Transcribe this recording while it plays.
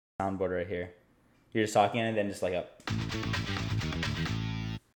soundboard right here. You're just talking and then just like a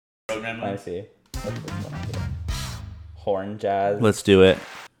program. Let me see. What's going on here? Horn jazz. Let's do it.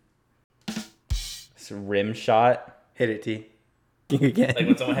 It's rim shot. Hit it, T. Again. Like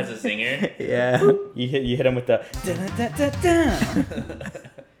when someone has a singer. Yeah. You hit him with the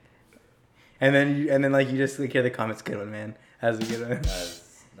and then like you just like hear the comments. Good one, man. That was a good one.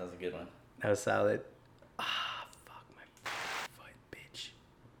 That was a good one. That was solid. Ah, fuck my foot, bitch.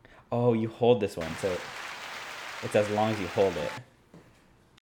 Oh, you hold this one, so it's as long as you hold it.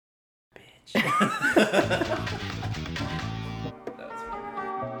 That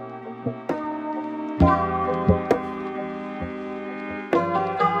was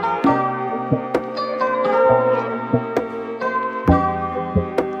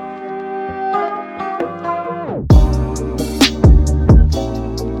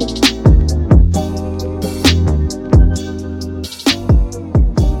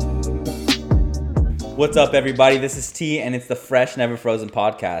What's up, everybody? This is T, and it's the Fresh Never Frozen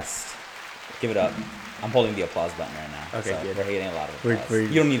podcast. Give it up. I'm holding the applause button right now. Okay, so good. We're getting a lot of applause. We're-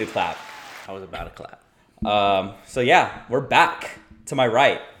 You don't need to clap. I was about to clap. So yeah, we're back. To my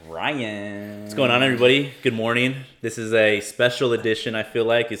right, Ryan. What's going on, everybody? Good morning. This is a special edition, I feel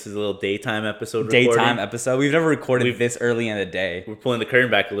like. This is a little daytime episode Daytime recording. episode. We've never recorded this early in the day. We're pulling the curtain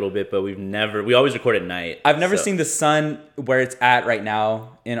back a little bit, but we always record at night. I've never So- seen the sun where it's at right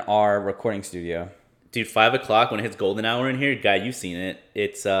now in our recording studio. Dude, 5 o'clock when it hits golden hour in here, guy, you've seen it.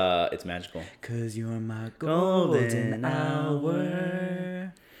 It's magical. Cause you're my golden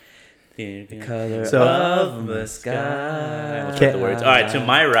hour. The color So- of the sky. What's the words? All right, to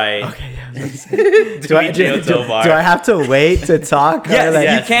my right. Okay, yeah. Do I have to wait to talk? Yeah, Or, like- you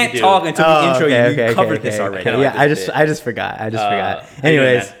Yes, can't you do. talk until we intro you. You covered okay, this already. Kinda Yeah, like I this just forgot. I forgot. how you doing,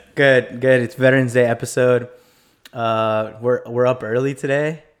 Anyways, man? good. It's Veterans Day episode. We're up early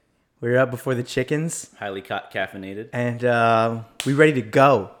today. We're up before the chickens, Highly caffeinated. and we ready to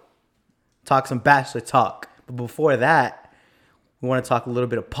go. Talk some bachelor talk. But before that, we want to talk a little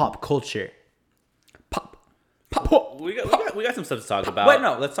bit of pop culture. We got some stuff to talk about. Wait,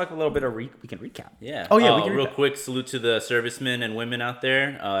 no. Let's talk a little bit of we can recap. Yeah. Oh, yeah, we can real recap. quick salute to the servicemen and women out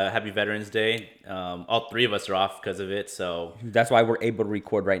there. Happy Veterans Day. All three of us are off because of it, so That's why we're able to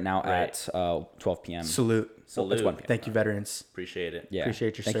record right now Right. at 12 p.m. Salute. salute. It's 1 p.m. Thank you, veterans. Appreciate it. Yeah.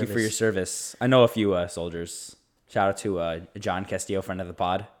 Appreciate your Thank you for service. your service. I know a few soldiers. Shout out to John Castillo, friend of the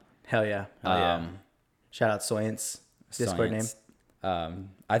pod. Hell yeah. yeah. Shout out Soyance. Discord name. Science.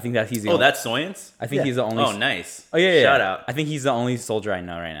 I think that he's the Oh, only, that's Soyance? I think Yeah. he's the only. Oh, nice. Oh, yeah. Shout out. I think he's the only soldier I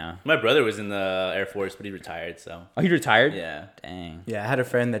know right now. My brother was in the Air Force, but he retired, so. Oh, he retired? Yeah. Dang. Yeah, I had a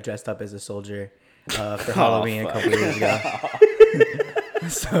friend that dressed up as a soldier for Halloween a fuck. couple years ago.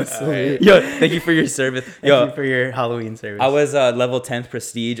 So sweet. Yo, thank you for your service. Thank Yo, you for your Halloween service. I was level 10th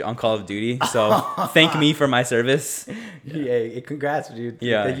prestige on Call of Duty, so thank me for my service. Yeah, congrats, dude.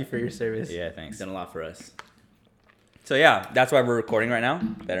 Yeah. Thank you for your service. Yeah, He's thanks. done a lot for us. So yeah, that's why we're recording right now,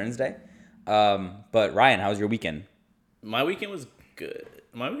 Veterans Day. But Ryan, how was your weekend? My weekend was good. Sorry,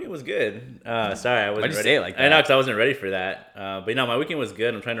 I wasn't Why'd you ready. say it like I know, that? because I wasn't ready for that. But no, my weekend was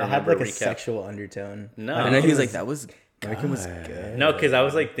good. I'm trying to I had remember like a recap. sexual undertone. No. I know he was like, that was. My weekend was good. No, because I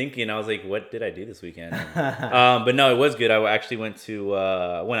was like thinking, I was like, what did I do this weekend? But no, it was good. I actually went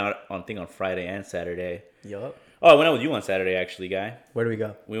out on Friday and Saturday. Yup. Oh, I went out with you on Saturday, actually, guy. Where do we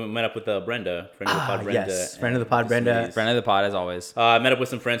go? We met up with Brenda, friend of the pod, Brenda. yes, friend of the pod, and Brenda. Louise. Friend of the pod, as always. I met up with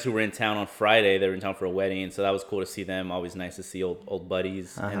some friends who were in town on Friday. They were in town for a wedding, so that was cool to see them. Always nice to see old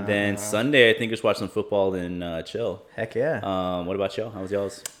buddies. And then Sunday, I think just watch some football and chill. Heck yeah. What about y'all? How was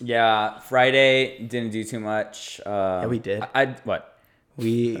y'all's? Yeah, Friday didn't do too much. Yeah, we did. What?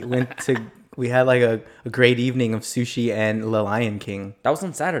 We had like a great evening of sushi and The Lion King. That was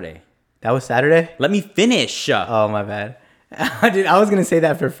on Saturday. That was Saturday? Let me finish. Oh, my bad. Dude, I was going to say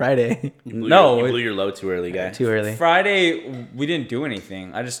that for Friday. You No, blew your load too early, guy. Too early. Friday, we didn't do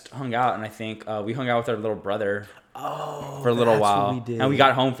anything. I just hung out, and I think we hung out with our little brother for a little that's while. what we did. And we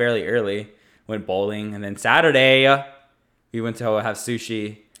got home fairly early, went bowling, and then Saturday, we went to have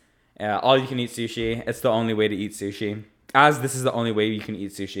sushi. All you can eat sushi. It's the only way to eat sushi, as this is the only way you can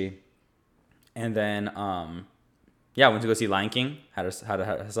eat sushi. And then, yeah, went to go see Lion King. Had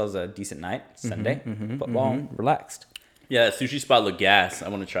ourselves a decent night. Sunday, football, relaxed. Yeah, that sushi spot looked gas. I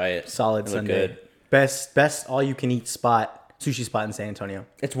want to try it. Solid It looked Sunday. good. Best all you can eat sushi spot in San Antonio.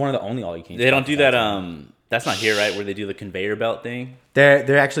 It's one of the only all you can eat. They don't spots do that. outside. That's not here, right? Where they do the conveyor belt thing.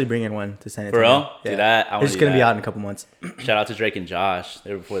 They're actually bringing one to San For Antonio. real? Do that. I wanna It's do going to be that. out in a couple months. Shout out to Drake and Josh.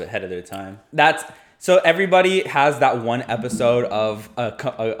 They were before the head of their time. That's so everybody has that one episode of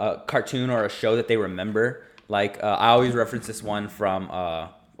a cartoon or a show that they remember. Like I always reference this one from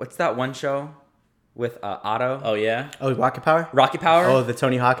what's that one show with Otto? Oh yeah. Oh, Rocket Power. Rocket Power. Oh, the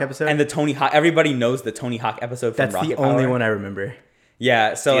Tony Hawk episode. and the Tony Hawk. Everybody knows the Tony Hawk episode from That's Rocket the Power. only one I remember.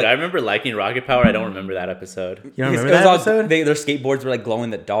 Yeah, so Dude, like, I remember liking Rocket Power. I don't remember that episode. You don't it remember was that all- episode? their skateboards were like glow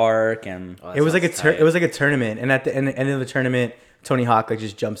in the dark, and Oh, that It was like a sounds tight. it was like a tournament, and at the end of the tournament, Tony Hawk like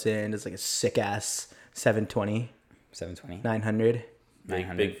just jumps in. It's like a sick ass 720, 720, 900, big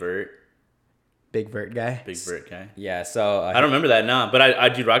 900. big vert, big vert guy. big vert guy. Yeah, so I don't remember that now, but I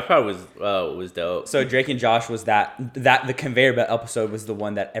do. Rocket Power was dope. So Drake and Josh was that the conveyor belt episode was the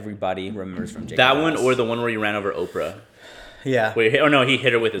one that everybody remembers from Drake. That and one Josh. or the one where he ran over Oprah. Yeah. Wait, oh no, he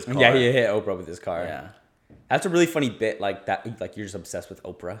hit her with his car. Yeah, he hit Oprah with his car. Yeah. That's a really funny bit, like that. Like you're just obsessed with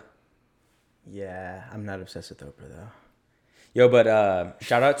Oprah. Yeah, I'm not obsessed with Oprah though. Yo, but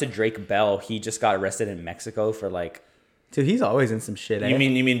shout out to Drake Bell. He just got arrested in Mexico for like. Dude, he's always in some shit. You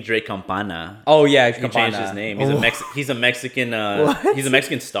mean Drake Campana? Oh yeah, He changed his name. He's he's a Mexican. What? He's a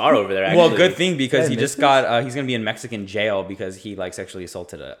Mexican star over there. Actually. Well, good thing because Did I he miss just got. He's gonna be in Mexican jail because he like sexually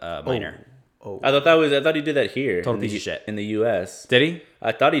assaulted a minor. Oh, I thought he did that here. Total in the, piece of shit. in the U.S. Did he?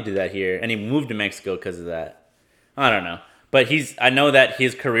 I thought he did that here, and he moved to Mexico because of that. I don't know, but I know that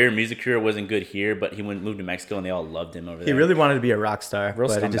his music career wasn't good here, but he moved to Mexico, and they all loved him over there. he really wanted to be a rock star, Real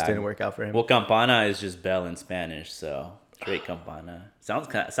but it just scumbag. didn't work out for him. Well, Campana is just Bell in Spanish, so Drake Campana sounds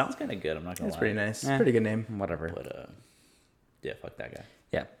kind of good. I'm not gonna That's lie. pretty nice. Eh. Pretty good name. Whatever. But yeah, fuck that guy.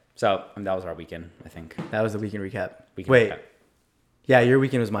 Yeah. So that was our weekend, I think. That was the weekend recap. Weekend Wait, recap. yeah, your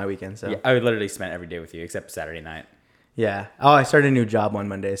weekend was my weekend, so Yeah, I literally spent every day with you except Saturday night. yeah. Oh, I started a new job on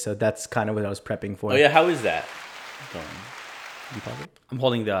Monday, so that's kind of what I was prepping for. Oh yeah, how is that going? I'm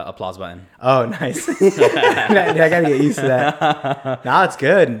holding the applause button. Oh, nice. I gotta get used to that. Nah, it's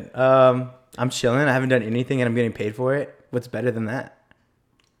good. I'm chilling. I haven't done anything, and I'm getting paid for it. What's better than that?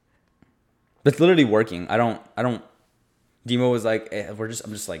 It's literally working. I don't. Demo was like, I'm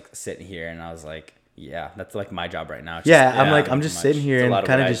just like sitting here, and I was like, yeah, that's like my job right now. It's Yeah, just- I'm like, not I'm just much. sitting here It's a and lot of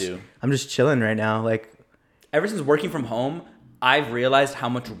kind of what I just, do. I'm just chilling right now. Like, ever since working from home, I've realized how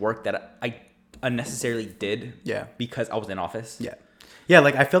much work that I unnecessarily did. Yeah. Because I was in office. yeah,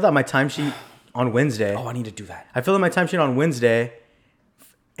 like I filled out my timesheet on Wednesday. Oh, I need to do that. I filled out my timesheet on Wednesday,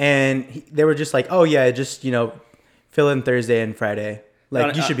 and they were just like, "Oh yeah, just fill in Thursday and Friday. Like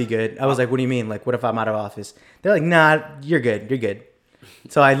No, you should be good." I was like, "What do you mean? Like what if I'm out of office?" They're like, "Nah, you're good. You're good."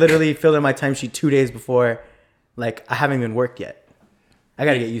 So I literally filled in my timesheet 2 days before. Like I haven't even worked yet. I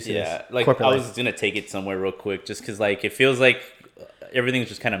gotta get used to Yeah, this. like corporate I life. was gonna take it somewhere real quick, just because like it feels like everything's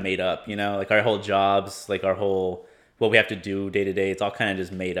just kind of made up, like our whole jobs, like our whole what we have to do day to day, it's all kind of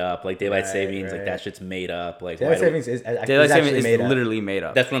just made up. Like daylight Right, savings, like right. that shit's made up. Like Daylight why do we- savings is Daylight actually saving is made up. literally made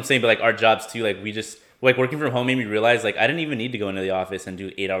up. That's what I'm saying. But like our jobs too, like we just like working from home made me realize like I didn't even need to go into the office and do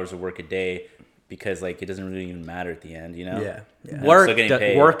 8 hours of work a day because like it doesn't really even matter at the end, Yeah, yeah. I'm Work, still getting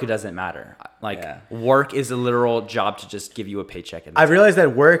paid. work doesn't matter. Like Yeah. work is a literal job to just give you a paycheck. And I realized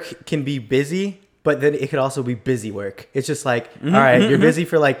that work can be busy, but then it could also be busy work. It's just like, all right, you're busy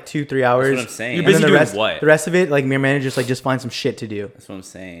for like 2-3 hours. what I'm saying. You're and then busy the doing rest, what? The rest of it, like your manager's like, just find some shit to do. That's what I'm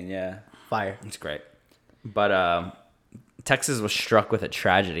saying. Yeah. Fire. It's great. But Texas was struck with a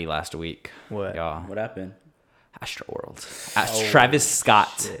tragedy last week. What? Yeah. What happened? Astroworld. Travis Scott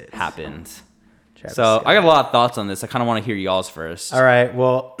shit. happened. Travis So Scott. I got a lot of thoughts on this. I kind of want to hear y'all's first. All right,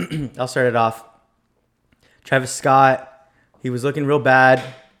 well, I'll start it off. Travis Scott, he was looking real bad,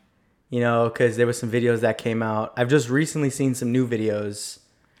 because there was some videos that came out. I've just recently seen some new videos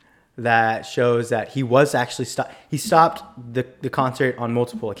that shows that he was actually he stopped the concert on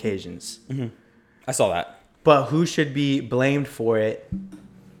multiple occasions. I saw that. But who should be blamed for it,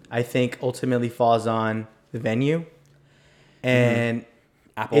 I think ultimately falls on the venue. And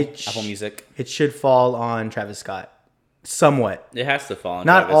Apple Music. it should fall on Travis Scott. Somewhat. It has to fall on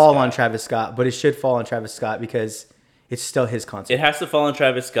Not Travis all Scott. on Travis Scott, but it should fall on Travis Scott because it's still his concert. It has to fall on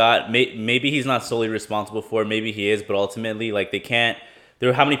Travis Scott. Maybe he's not solely responsible for it. Maybe he is, but ultimately, like they can't.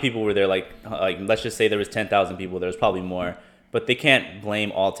 How many people were there? Like let's just say there was 10,000 people. There was probably more, but they can't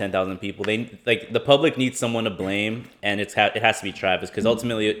blame all 10,000 people. The public needs someone to blame, and it has to be Travis because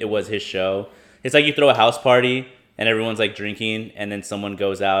ultimately it was his show. It's like you throw a house party and everyone's like drinking, and then someone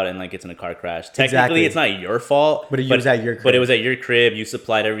goes out and like gets in a car crash. Technically, Exactly. it's not your fault, But it was at your crib. But it was at your crib. You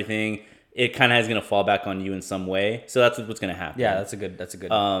supplied everything. It kind of is gonna fall back on you in some way. So that's what's gonna happen. Yeah, that's a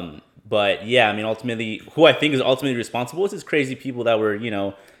good. But yeah, I mean, ultimately, who I think is ultimately responsible is these crazy people that were,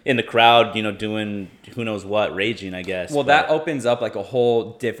 in the crowd, doing who knows what, raging, I guess. Well, But that opens up like a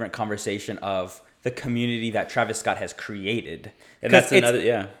whole different conversation of the community that Travis Scott has created. And that's 'Cause it's- another,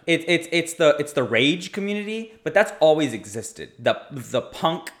 yeah. It's the rage community, but that's always existed. The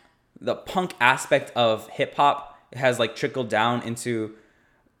punk aspect of hip hop has like trickled down into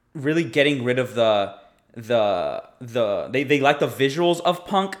really getting rid of they like the visuals of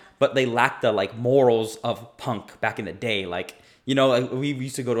punk, but they lack the like morals of punk back in the day. Like, you know, like, we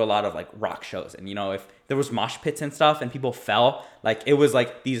used to go to a lot of like rock shows, and you know, if there was mosh pits and stuff and people fell, like it was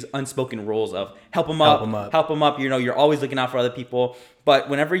like these unspoken rules of help them up. You know, you're always looking out for other people. But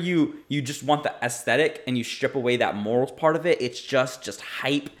whenever you just want the aesthetic and you strip away that morals part of it, it's just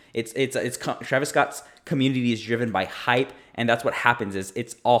hype. It's Travis Scott's community is driven by hype, and that's what happens. Is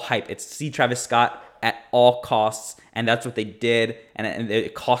it's all hype. It's see Travis Scott at all costs, and that's what they did, and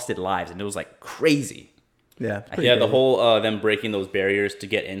it costed lives, and it was like crazy. Yeah. Yeah, the whole them breaking those barriers to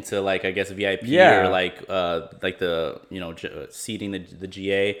get into like I guess VIP Yeah. or like the you know seating the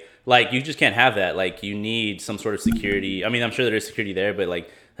GA. Like you just can't have that. Like you need some sort of security. I mean, I'm sure there is security there, but like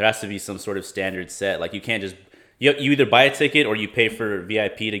there has to be some sort of standard set. Like you can't just you either buy a ticket or you pay for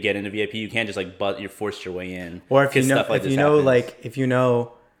VIP to get into VIP. You can't just like you're forced your way in. Or if you know, happens. if you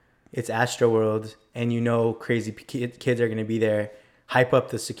know it's Astroworld and you know crazy kids are gonna be there, hype up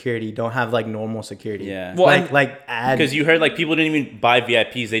the security. Don't have like normal security. Yeah. Well, add, because you heard like people didn't even buy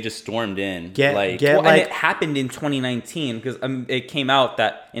VIPs; they just stormed in. And it happened in 2019 because it came out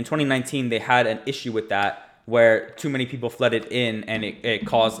that in 2019 they had an issue with that where too many people flooded in, and it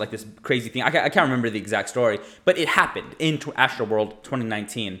caused like this crazy thing. I can't remember the exact story, but it happened in Astroworld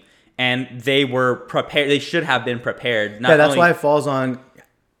 2019, and they were prepared. They should have been prepared. That's why it falls on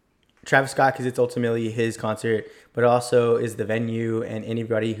Travis Scott, because it's ultimately his concert, but also is the venue and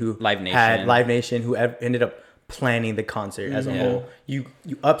anybody who had Live Nation who ended up planning the concert as a whole. You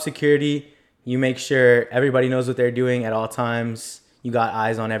up security, you make sure everybody knows what they're doing at all times. You got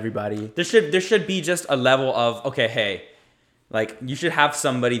eyes on everybody. There should be just a level of, okay, hey, like you should have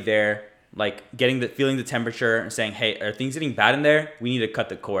somebody there like feeling the temperature and saying, hey, are things getting bad in there? We need to cut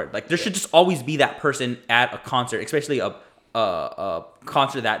the cord. Like there should just always be that person at a concert, especially a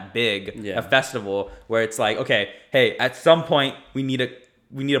concert that big, a festival, where it's like, okay, hey, at some point we need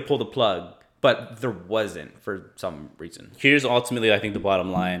to pull the plug, but there wasn't for some reason. Here's ultimately, I think, the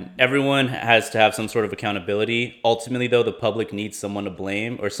bottom line. Everyone has to have some sort of accountability. Ultimately, though, the public needs someone to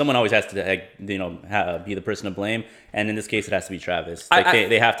blame, or someone always has to, be the person to blame. And in this case, it has to be Travis.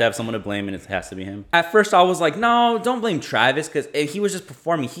 They have to have someone to blame, and it has to be him. At first, I was like, no, don't blame Travis, because he was just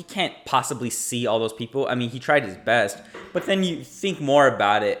performing. He can't possibly see all those people. I mean, he tried his best. But then you think more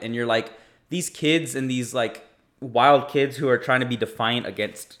about it, and you're like, these kids and these, like, wild kids who are trying to be defiant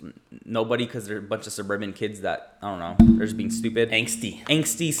against nobody because they're a bunch of suburban kids that, I don't know, they're just being stupid.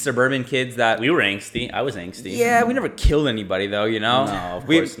 Angsty suburban kids that... We were angsty. I was angsty. Yeah, we never killed anybody, though, you know? No, of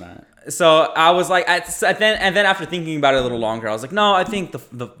course not. So I was like, and then after thinking about it a little longer, I was like, no, I think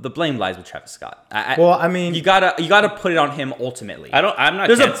the blame lies with Travis Scott. I mean, you gotta put it on him ultimately. I'm not.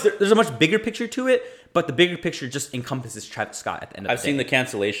 There's a much bigger picture to it, but the bigger picture just encompasses Travis Scott at the end of the day. I've seen the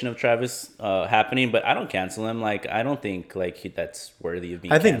cancellation of Travis happening, but I don't cancel him. Like I don't think that's worthy of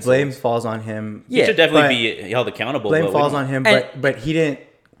being. I think canceled. blame falls on him. He should definitely be held accountable. Blame falls on him, but he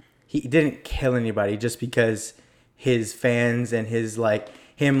didn't kill anybody just because his fans and his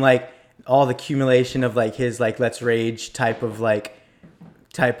all the accumulation of like his like let's rage type of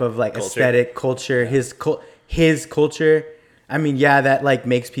culture. Aesthetic culture, his culture. I mean, yeah, that like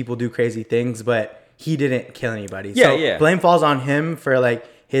makes people do crazy things, but he didn't kill anybody. Yeah, so yeah. Blame falls on him for like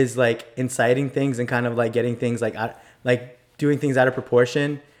his like inciting things and kind of like getting things like doing things out of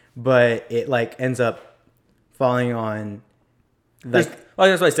proportion, but it like ends up falling on that's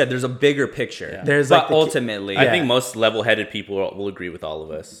what I said. There's a bigger picture. Yeah. But ultimately, I think most level-headed people will agree with all of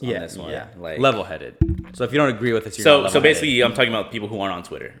us on this one. Yeah, like level-headed. So if you don't agree with us, you're not so level-headed. basically, I'm talking about people who aren't on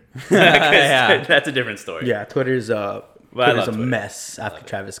Twitter. Yeah. That's a different story. Yeah, Twitter's a Twitter. mess after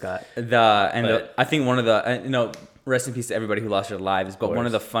Travis Scott. I think one of the rest in peace to everybody who lost their lives. But one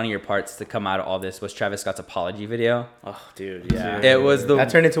of the funnier parts to come out of all this was Travis Scott's apology video. Oh, dude, yeah. It was that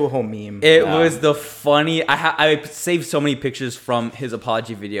turned into a whole meme. It was the funny. I saved so many pictures from his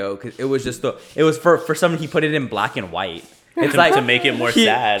apology video because it was just it was for some he put it in black and white. It's like to make it more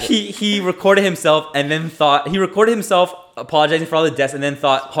sad. He recorded himself and then thought he recorded himself apologizing for all the deaths and then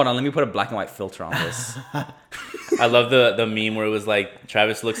thought, hold on, let me put a black and white filter on this. I love the meme where it was like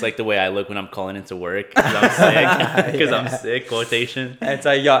Travis looks like the way I look when I'm calling into work because I'm sick. Because I'm sick. Quotation. And it's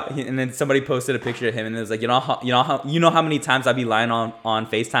like, yeah, and then somebody posted a picture of him and it was like, you know how many times I'd be lying on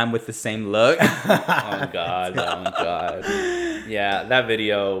FaceTime with the same look. Oh god. Yeah, that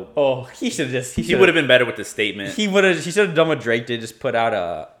video. Oh, he would have been better with the statement. He should have done what Drake did, just put out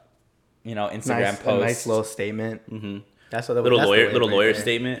a Instagram post, a nice little statement. Mm-hmm. That's what little lawyer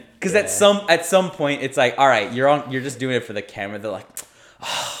statement. Because at some point it's like, all right, you're just doing it for the camera. They're like,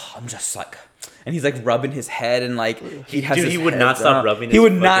 oh, I'm just like and he's like rubbing his head and like he has. Dude, his he would head not stop up. rubbing He his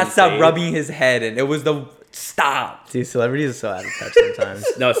would not fucking stop face. rubbing his head, and it was the stop. Dude, celebrities are so out of touch sometimes.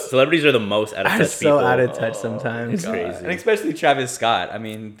 No, celebrities are the most out of Are touch so people. out of touch sometimes. It's crazy. And especially Travis Scott. I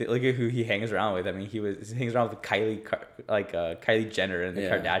mean, look at who he hangs around with. I mean, he hangs around with Kylie Jenner and the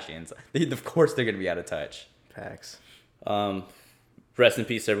Yeah. Kardashians. Of course, they're gonna be out of touch. Facts. Rest in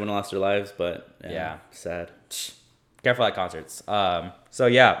peace, everyone lost their lives, but Yeah. sad. Careful at concerts. So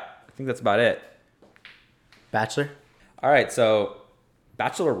yeah, I think that's about it. Bachelor. All right, so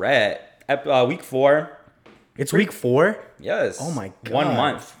Bachelorette, week 4. It's week 4. Yes. Oh my 1 God.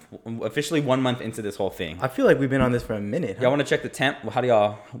 month. Officially 1 month into this whole thing. I feel like we've been on this for a minute. Y'all want to check the temp? What do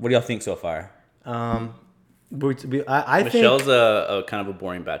y'all think so far? I Michelle's think a kind of a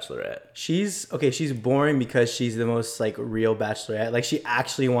boring bachelorette. she's boring because she's the most like real bachelorette. Like she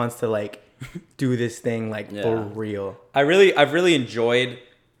actually wants to like do this thing like for Yeah. real. I've really enjoyed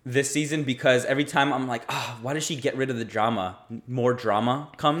this season because every time I'm like, why does she get rid of the drama? More drama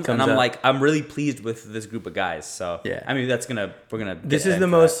comes and I'm up. like, I'm really pleased with this group of guys. So Yeah. I mean, we're gonna. This get is the into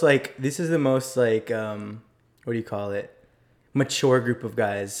most like what do you call it? Mature group of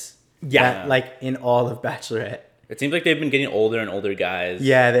guys. Yeah. that, like in all of Bachelorette. It seems like they've been getting older and older guys.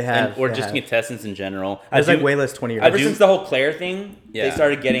 Yeah, they have, or they just have. contestants in general. There's I like do- way less 20-year-olds. Ever since the whole Claire thing, they Yeah.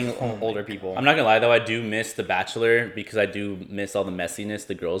 started getting older people. I'm not gonna lie though, I do miss The Bachelor because I do miss all the messiness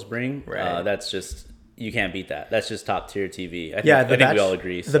the girls bring. Right. That's just you can't beat that. That's just top tier TV. I Yeah, think we all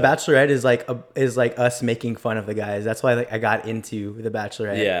agree. The so. Bachelorette is like us making fun of the guys. That's why like I got into The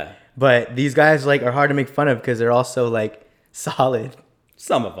Bachelorette. Yeah. But these guys like are hard to make fun of because they're also like solid.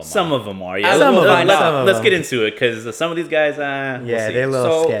 Some of them. Some of them are. Yeah. Some of them, Let's, some of let's them. get into it because some of these guys. Yeah, we'll see. they're a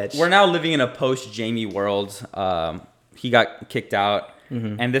little So sketch. we're now living in a post Jamie world. He got kicked out,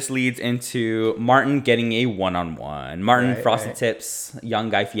 Mm-hmm. and this leads into Martin getting a one-on-one. Martin Right, Frosted right. Tips, young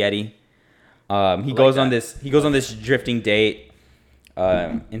Guy Fieri. He goes on this drifting date.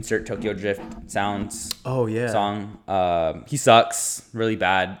 Insert Tokyo Drift sounds Oh yeah. song. He sucks really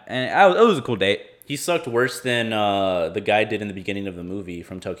bad, and it was a cool date. He sucked worse than the guy did in the beginning of the movie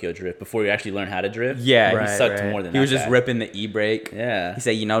from Tokyo Drift before he actually learned how to drift. Yeah, Right, he sucked right. more than he was that just guy. ripping the e-brake. Yeah. He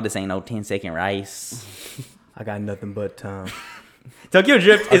said, this ain't no 10-second race. I got nothing but time. Tokyo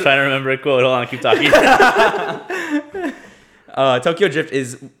Drift I'm is trying to remember a quote. Hold on, keep talking. Tokyo Drift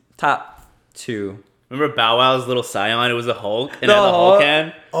is top 2. Remember Bow Wow's little scion? It was a Hulk, and The it had the Hulk Hulk?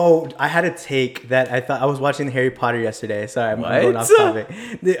 hand. Oh, I had a take that I thought I was watching Harry Potter yesterday. Sorry, I'm What? going off topic.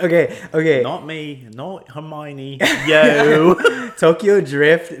 Okay. Not me, not Hermione. Yo. Tokyo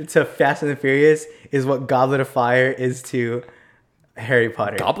Drift to Fast and the Furious is what Goblet of Fire is to Harry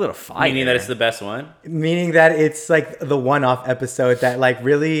Potter. Goblet of Fire. Meaning that it's the best one. Meaning that it's like the one-off episode that like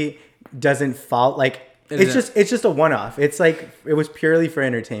really doesn't fall like it's just a one-off. It's like it was purely for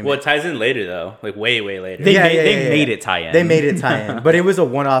entertainment. Well, it ties in later though, like way later. They made it tie in. They made it tie in, but it was a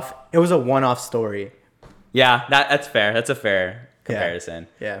one-off. It was a one-off story. Yeah, that's fair. That's a fair comparison.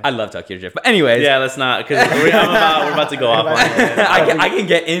 Yeah. I love Tokyo Drift. But anyways, Yeah, let's not because we're about to go off on it. I can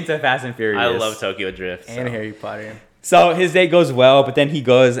get into Fast and Furious. I love Tokyo Drift. And so. Harry Potter. So his date goes well, but then he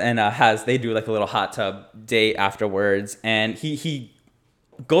goes and they do like a little hot tub date afterwards, and he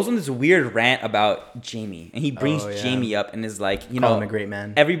goes on this weird rant about Jamie, and he brings Oh, yeah. Jamie up and is like, Call him a great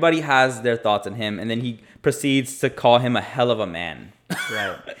man. Everybody has their thoughts on him, and then he proceeds to call him a hell of a man.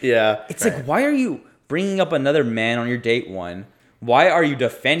 Right. Yeah. It's like, why are you bringing up another man on your date one? Why are you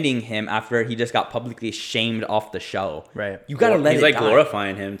defending him after he just got publicly shamed off the show? Right. You gotta let He's it like die.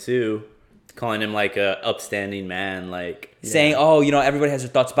 glorifying him too, calling him like a upstanding man. Like Saying, oh, everybody has their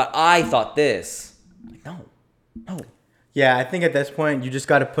thoughts, but I thought this. Like, no. Yeah, I think at this point you just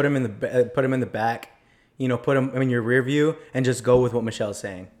got to put him in the back, put him in your rear view and just go with what Michelle's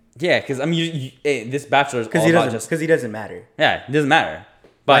saying Yeah, because I mean, this Bachelor is all because he about doesn't just he doesn't matter. yeah, it doesn't matter.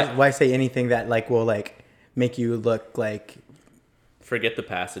 But Why say anything that like will like make you look like forget the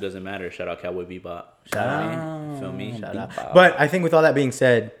past. It doesn't matter. Shout out Cowboy Bebop. Shout out. Feel me? Shout out. But I think with all that being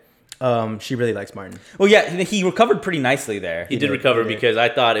said, she really likes Martin. well, yeah, he recovered pretty nicely there. He did did, recover he did. because I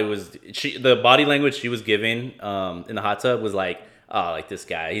thought it was the body language she was giving in the hot tub was like, oh, like this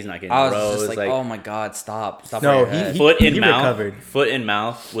guy, he's not getting I was rose. just like, oh my god, stop No, your head. foot in he mouth. recovered. Foot in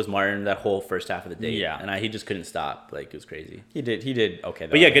mouth was Martin that whole first half of the date. Yeah. and he just couldn't stop. Like it was crazy. He did okay.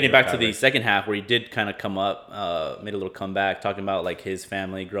 Though. But yeah, He getting back to the recovered. second half where he did kind of come up, made a little comeback, talking about like his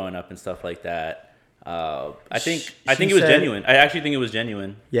family growing up and stuff like that. I think She it was said- genuine. I actually think it was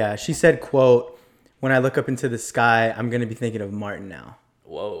genuine. Yeah, she said, "quote When I look up into the sky, I'm gonna be thinking of Martin now."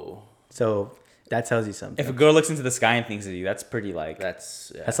 Whoa, So that tells you something. If a girl looks into the sky and thinks of you, that's pretty like.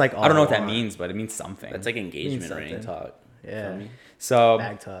 that's That's like all I don't know what that want. means, but it means something. that's like engagement something. ring talk. Yeah. Feel me? So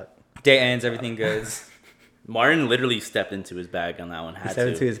Bag talk. Day ends, everything good. Martin literally stepped into his bag on that one. He stepped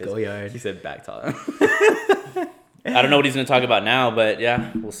into his go yard. He said back talk. I don't know what he's going to talk about now, but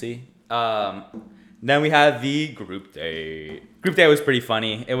yeah, we'll see. Then we had the group date. Group date was pretty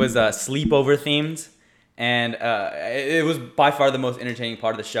funny. It was sleepover themed, and it was by far the most entertaining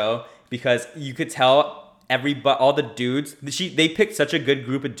part of the show because you could tell all the dudes. They picked such a good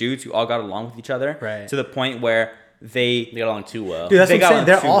group of dudes who all got along with each other, right? To the point where they got along too well. Dude, that's they what I'm saying.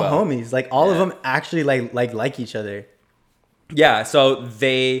 They're all well. homies. Like all of them actually like each other. Yeah, so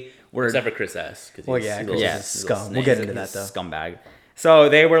they were except for Chris S. Well, yeah, Chris is scum. We'll get into that though. Scumbag. So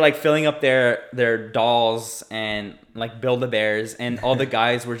they were like filling up their dolls and like Build-A-Bears, and all the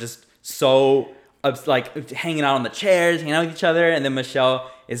guys were just so like hanging out on the chairs, hanging out with each other, and then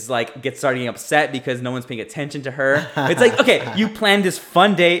Michelle is like starting upset because no one's paying attention to her. It's like, okay, you planned this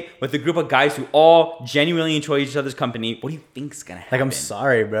fun date with a group of guys who all genuinely enjoy each other's company. What do you think's gonna happen? Like, I'm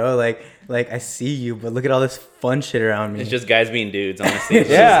sorry, bro. Like I see you, but look at all this fun shit around me. It's just guys being dudes, honestly. It's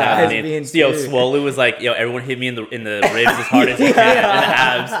Yeah, just being yo, dudes. Swole was like, yo, everyone hit me in the ribs as hard as you can, in the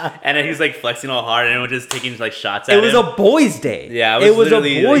abs, and then he was like flexing all hard, and everyone just taking like shots at him. It was a boys' day. Yeah, it was a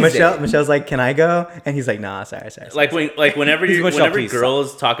literally, boys' day. Michelle's like, can I go? And he's like, nah, sorry. Whenever He's Michelle, whenever please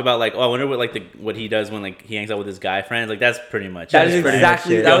girls talk about like, oh, I wonder what he does when like he hangs out with his guy friends, like that's pretty much That it. is pretty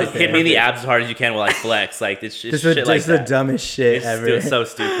exactly much it. that Yo, was hit me in the abs as hard as you can while I flex. Like it's just Just shit like the that. dumbest shit It's ever. still so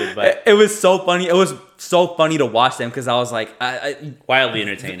stupid, but It was so funny. It was so funny to watch them because I was like, wildly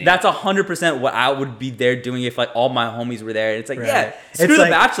entertaining. that's 100% what I would be there doing if like all my homies were there. It's like, Right. yeah, It's screw the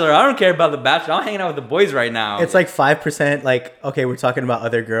like- Bachelor. I don't care about the Bachelor. I'm hanging out with the boys right now. It's like 5%. Like, okay, we're talking about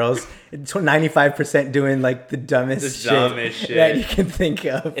other girls. 95% doing like the dumbest shit that you can think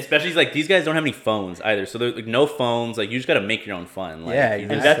of. Especially like these guys don't have any phones either, so there's like no phones. Like you just gotta make your own fun. Like, Yeah, you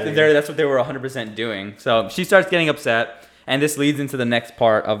And exactly. that's what they were 100% doing. So she starts getting upset, and this leads into the next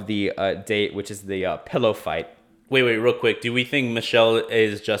part of the date, which is the pillow fight. Wait, real quick. Do we think Michelle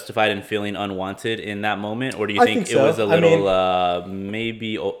is justified in feeling unwanted in that moment, or do you I think think it so. was a I little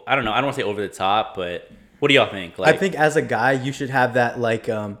maybe? I don't know. I don't want to say over the top, but what do y'all think? Like, I think as a guy, you should have that like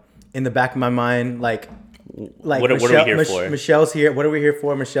in the back of my mind, like what are we here for? Michelle's here. What are we here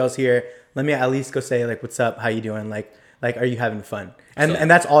for? Michelle's here. Let me at least go say like, what's up? How you doing? Like, are you having fun?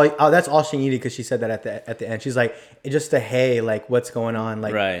 And that's all. That's all she needed because she said that at the end. She's like, just a hey, like what's going on?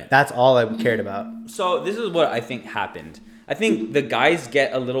 Like, Right. That's all I cared about. So this is what I think happened. I think the guys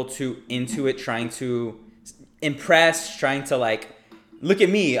get a little too into it, trying to impress, trying to like, look at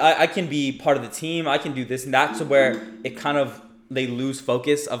me. I can be part of the team. I can do this and that. To where it kind of they lose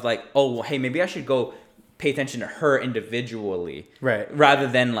focus of like, oh, well, hey, maybe I should go pay attention to her individually, Right. Rather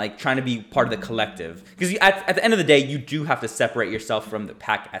than like trying to be part of the collective. Because at the end of the day, you do have to separate yourself from the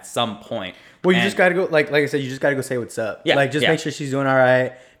pack at some point. Well, you And- just gotta go. Like I said, you just gotta go say what's up. Yeah, Like just yeah. make sure she's doing all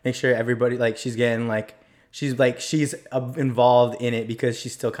right. Make sure everybody like she's getting like she's involved in it because she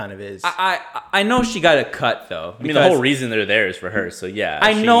still kind of is. I know she got a cut though. I mean, the whole reason they're there is for her. So yeah,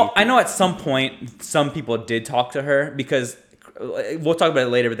 I know at some point some people did talk to her because we'll talk about it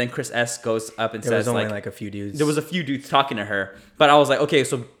later. But then Chris S goes up and there says was only like a few dudes. there was a few dudes talking to her. But I was like, okay,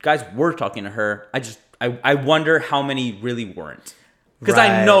 so guys were talking to her. I wonder how many really weren't because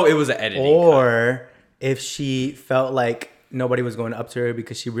I Right. know it was an editing cut. or if she felt like nobody was going up to her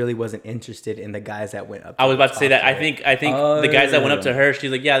because she really wasn't interested in the guys that went up to I was her about to say that. talk I her. think the guys that went up to her, she's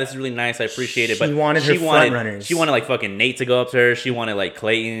like, yeah, this is really nice. I appreciate it. But She wanted her front runners. She wanted like fucking Nate to go up to her. She wanted like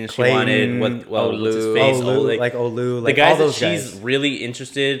Clayton. She Clayton, wanted what's his Olu. face? Olu, like Olu, the like guys all that those she's guys. really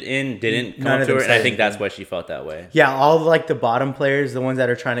interested in didn't come None up of to her, them and I said think that's anything. why she felt that way. Yeah, all of, like the bottom players, the ones that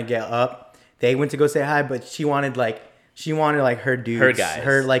are trying to get up, they went to go say hi, but she wanted like her dudes, Her guys.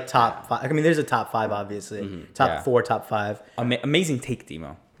 her like top five. I mean, there's a top five, obviously, top Yeah. 4, top 5. Amazing take,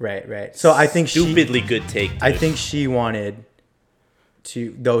 Demo. Right. So I think Stupidly good take. I dude. think she wanted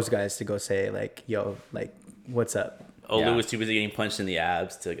those guys to go say like, "Yo, like, what's up?" Olu Yeah. was too busy getting punched in the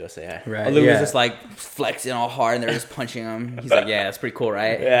abs to go say hi. Right. Olu yeah. was just like flexing all hard, and they're just punching him. He's like, yeah, that's pretty cool,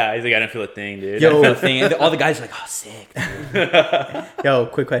 right? Yeah, he's like, I didn't feel a thing, dude. Yo. The thing, and all the guys are like, oh, sick. Yo,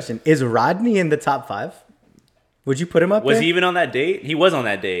 quick question: is Rodney in the top 5? Would you put him up Was there? he even on that date? He was on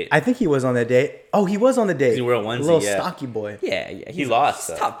that date. I think he was on that date. Oh, he was on the date. He wore a onesie, little yeah. stocky boy. Yeah. He lost,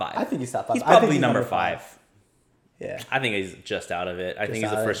 He's though. top 5. I think he's top 5. He's I think probably number 5. Yeah. I think he's just out of it. I think he's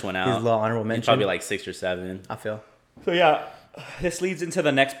out the of first it. one He's out. a little honorable He's mention. probably like 6 or 7. I feel. So yeah, this leads into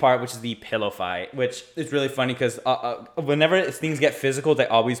the next part, which is the pillow fight, which is really funny because whenever things get physical, they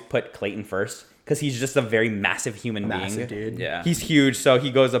always put Clayton first. because he's just a very massive human Massive being. dude. Yeah. He's huge, so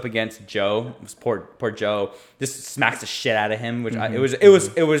he goes up against Joe. Poor Joe. Just smacks the shit out of him. Which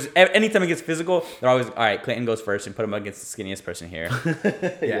it was. Anytime it gets physical, they're always all right. Clayton goes first and put him against the skinniest person here.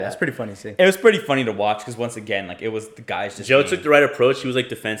 Yeah, it's pretty funny to see. It was pretty funny to watch because once again, like it was the guys just. Joe being- took the right approach. He was like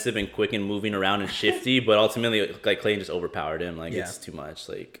defensive and quick and moving around and shifty, but ultimately, like Clayton just overpowered him. Like Yeah. it's too much.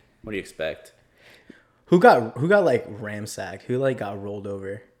 Like what do you expect? Who got like ramsacked? Who like got rolled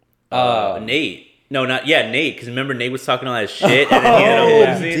over? Nate. No, not Nate. Because remember Nate was talking all that shit, and then he ended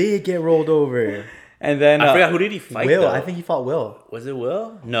up He losing. did get rolled over. And then I forgot who did he fight. Will, though? I think he fought Will. Was it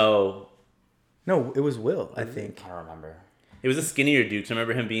Will? No, No, it was Will. I think. I don't remember. it was a skinnier dude. So I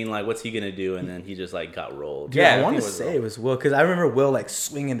remember him being like, "What's he gonna do?" And then he just like got rolled. Yeah, I I want to think it was say Will. it was Will because I remember Will like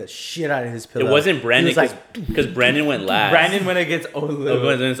swinging the shit out of his pillow. It wasn't Brandon He was like, because Brandon went last. Brandon went against Olu. Oh, it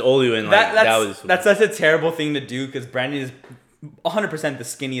was against Olu, and like That's such a terrible thing to do because Brandon is 100% the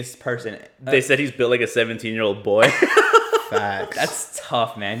skinniest person. They said he's built like a 17-year-old boy. facts. That's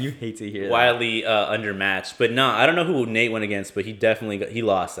tough, man. You hate to hear that. Wildly undermatched. But no, I don't know who Nate went against, but he definitely he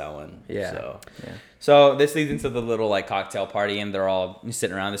lost that one. Yeah. So Yeah. So this leads into the little like cocktail party, and they're all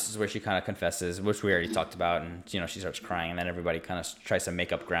sitting around. This is where she kind of confesses, which we already talked about, and she starts crying, and then everybody kind of tries to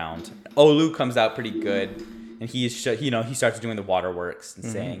make up ground. Olu comes out pretty good, and he starts doing the waterworks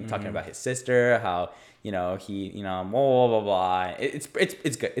and talking about his sister, how he blah blah blah. It's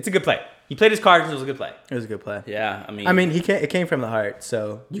good. It's a good play. He played his cards. It was a good play. It was a good play. yeah, I mean, it came from the heart,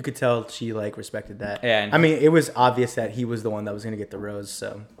 so you could tell she like respected that. Yeah, and- I mean, it was obvious that he was the one that was gonna get the rose.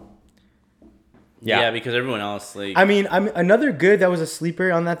 So yeah, because everyone else like I mean, another good that was a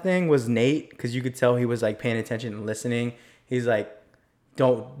sleeper on that thing was Nate because you could tell he was like paying attention and listening. He's like,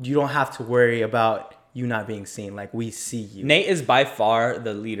 you don't have to worry about you not being seen. Like we see you. Nate is by far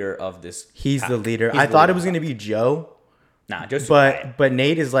the leader of this. He's pack. the leader. He's I the thought leader. it was gonna be Joe, Nah, just quiet. but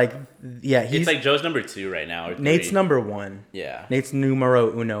Nate is like, yeah, it's he's like Joe's number 2 right now. Or Nate's 3. number 1. Yeah. Nate's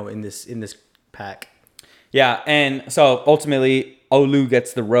numero uno in this pack. Yeah, and so ultimately Olu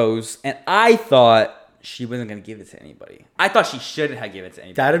gets the rose, and I thought she wasn't gonna give it to anybody. I thought she shouldn't have given it to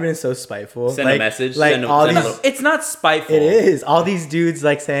anybody. That'd have been so spiteful. Send a message, Like send a- all send a these. little- It's not spiteful. It is. All these dudes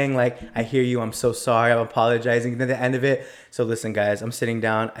like saying like, I hear you, I'm so sorry, I'm apologizing. And at the end of it, so listen guys, I'm sitting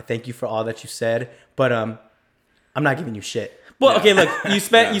down. I thank you for all that you said, but I'm not giving you shit. Well, okay, Yeah. look, you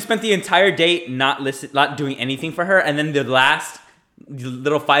spent the entire date not doing anything for her, and then the last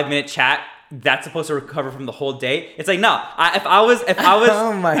little 5-minute chat that's supposed to recover from the whole day. It's like no, if I was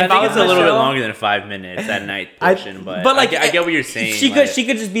Oh my I God. think I it's was a little bit Michelle- longer than 5 minutes that night portion, but like I get what you're saying. She like,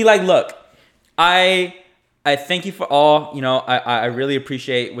 could just be like, look, I thank you for all. I really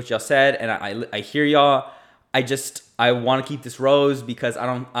appreciate what y'all said, and I hear y'all. I want to keep this rose because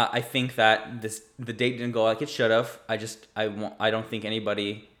I think that the date didn't go like it should have. I don't think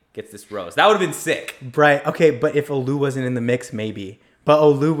anybody gets this rose. That would have been sick. Right. Okay, but if Olu wasn't in the mix, maybe. But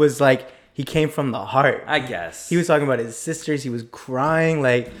Olu was like, he came from the heart. I guess He was talking about his sisters. He was crying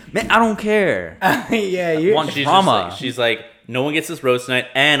like, man. I don't care. yeah, you. Want- she's drama. she's like, no one gets this rose tonight,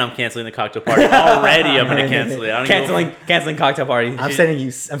 and I'm canceling the cocktail party already. I'm gonna cancel it. I don't Canceling cocktail party. I'm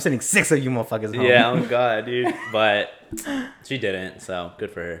sending 6 of you motherfuckers home. Yeah, oh god, dude. But she didn't, so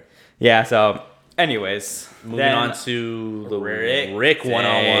good for her. Yeah. So, anyways, Moving then on to the Rick Rick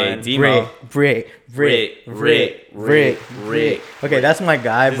one-on-one. Day. Demo. Rick. Okay, that's my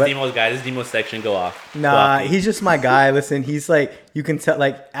guy. This But Demo's guy. This Demo section go off. nah, Bucky. he's just my guy. Listen, he's like, you can tell,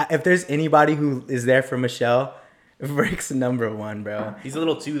 like, if there's anybody who is there for Michelle, Rick's number 1, bro. He's a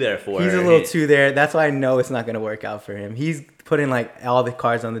little too there for He's her. a little too there. That's why I know it's not gonna work out for him. He's putting like all the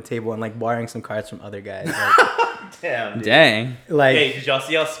cards on the table and like borrowing some cards from other guys. Damn, dude. Dang. Like, Hey, did y'all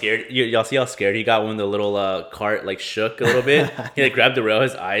see how scared? Y'all see how scared he got when the little cart like shook a little bit? He like grabbed the rail,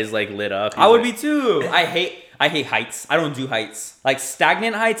 his eyes like lit up. I would be too. I hate heights. I don't do heights. Like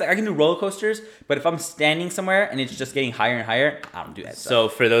stagnant heights, like I can do roller coasters, but if I'm standing somewhere and it's just getting higher and higher, I don't do that stuff. So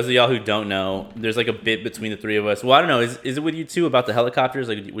for those of y'all who don't know, there's like a bit between the three of us. Well, I don't know. Is it with you two about the helicopters?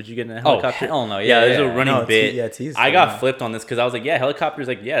 Like, would you get in a helicopter? hell no. Yeah, Yeah, there's yeah. a running No, bit. tease I it, got yeah. flipped on this because I was like, yeah, helicopters.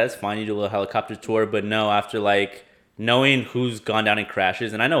 Like, yeah, that's fine. You do a little helicopter tour, but no, after like knowing who's gone down in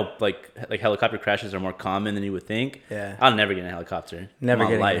crashes, and I know like helicopter crashes are more common than you would think. Yeah. I'll never get in a helicopter. Never in my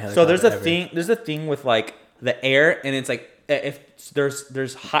get in a life. helicopter. So there's a ever. thing. There's a thing with like the air, and it's like if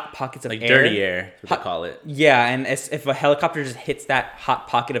there's hot pockets of Like air. dirty air, is what Hot- they call it. Yeah, and if a helicopter just hits that hot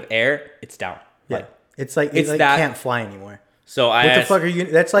pocket of air, it's down. Yeah. Like, It's like It's it like, that- can't fly anymore. So I What the asked, fuck are you?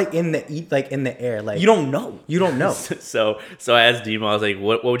 That's like in the air. Like You don't know. You don't know. so I asked Demo, I was like,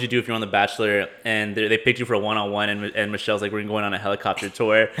 what would you do if you're on The Bachelor and they picked you for a one-on-one and Michelle's like, we're going on a helicopter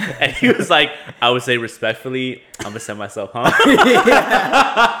tour, and he was like, I would say respectfully, I'm gonna send myself home.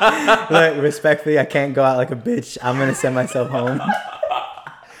 Like respectfully, I can't go out like a bitch. I'm gonna send myself home.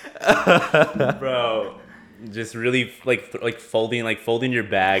 Bro, just really like folding your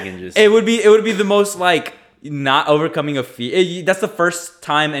bag and just It would be the most like not overcoming a fear. That's the first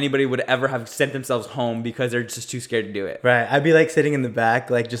time anybody would ever have sent themselves home because they're just too scared to do it. Right. I'd be like sitting in the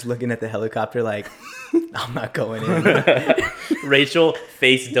back, like just looking at the helicopter, like I'm not going in. Rachel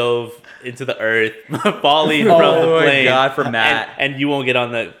face dove into the earth, falling from Oh the my plane. God, for Matt. And you won't get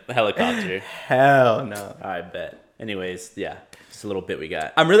on the helicopter. Hell no. I bet. Anyways, yeah, just a little bit we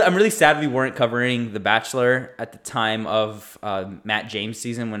got. I'm really sad we weren't covering The Bachelor at the time of Matt James'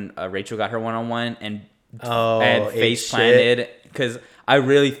 season when Rachel got her one-on-one and Oh, face shit. planted, because I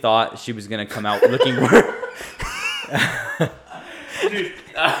really thought she was gonna come out looking worse. Dude,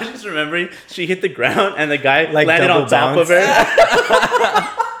 I was just remembering she hit the ground and the guy Like landed on double top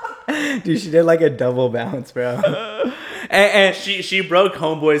of her. Dude, she did like a double bounce, bro. and She broke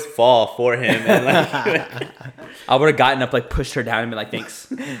Homeboy's fall for him, and like I would have gotten up, like pushed her down and been like,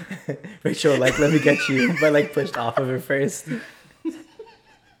 thanks. Rachel, like, let me get you, but like pushed off of her first.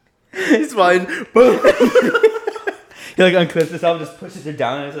 he's fine. He like unclips herself, just pushes her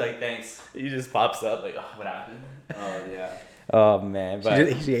down, and it's like, thanks. He just pops up like, oh, what happened? Oh yeah. Oh man,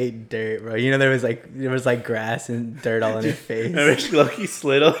 but She ate dirt, bro. You know there was like grass and dirt all in her face. Remember she Loki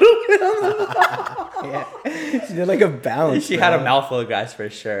slid a little bit on the Yeah. She did like a bounce. she bro. had a mouthful of grass for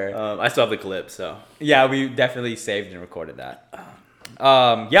sure. I still have the clip, so Yeah, we definitely saved and recorded that.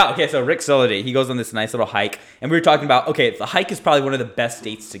 Yeah, okay, so Rick Soliday, he goes on this nice little hike, and we were talking about, okay, the hike is probably one of the best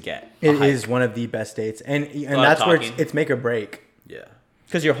dates to get. It is one of the best dates, and lot of that's where talking. it's make or break. yeah.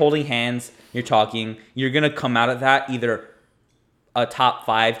 Because you're holding hands, you're talking, you're going to come out of that either a top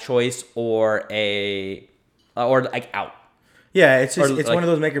 5 choice or or like out. Yeah, it's just Or, it's like- one of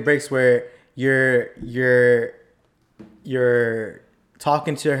those make or breaks where you're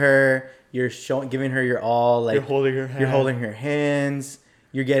talking to her, you're giving her your all, like holding her you're holding her hands,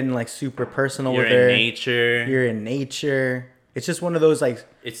 you're getting like super personal You're with in her. nature. You're in nature. It's just one of those like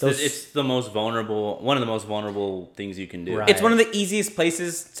It's those, it's the most vulnerable, one of the most vulnerable things you can do. Right. It's one of the easiest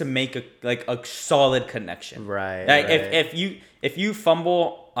places to make a solid connection. Right, Like right. if you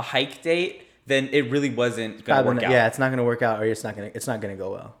fumble a hike date, then it really wasn't gonna probably work not- out. yeah, it's not gonna work out, or it's not gonna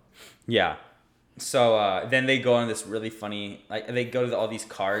go well. Yeah. So then they go on this really funny, like they go to all these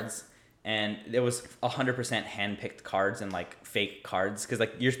cards, and it was 100% hand-picked cards and like fake cards, because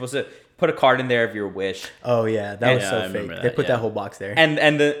like you're supposed to put a card in there of your wish, Oh yeah, that was Yeah, I so fake. remember They that, put yeah. that whole box there. and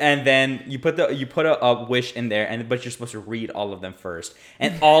then you put a wish in there, but you're supposed to read all of them first,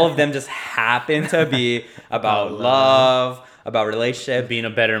 and all of them just happen to be about love, about relationship. Being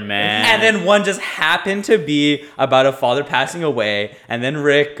a better man. And then one just happened to be about a father passing away, and then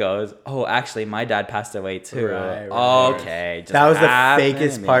Rick goes, "Oh, actually, my dad passed away too." Right, right. Okay, just That was the happened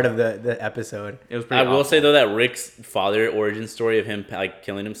fakest to me. part of the episode. It was pretty. I will awful. say though that Rick's father origin story of him like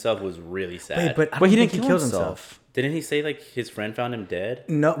killing himself was really sad. Wait, but I But don't he think didn't he kill killed himself. Didn't he say like his friend found him dead?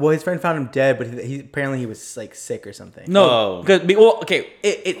 No, well, his friend found him dead, but he apparently he was like sick or something. No, Oh. because well, okay,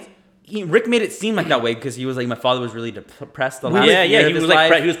 Rick made it seem like that way because he was like, my father was really depressed the last Yeah, year yeah. of He his was like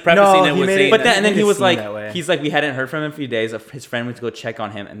life. he was prefacing No, it he with made it- saying But that. then, and then made he it was seem like, that way. he's like, we hadn't heard from him in a few days. His friend went to go check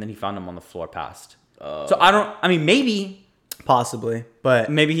on him, and then he found him on the floor, passed. So I mean, maybe Possibly, but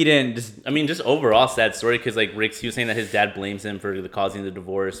he didn't just. I mean, just overall sad story because like he was saying that his dad blames him for causing the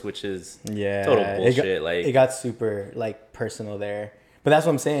divorce, which is yeah, total it bullshit. got, like it got super like personal there. But that's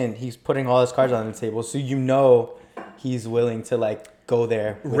what I'm saying. He's putting all his cards on the table, so you know he's willing to like go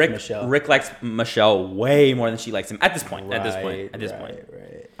there with Michelle. Rick likes Michelle way more than she likes him at this point. At this point.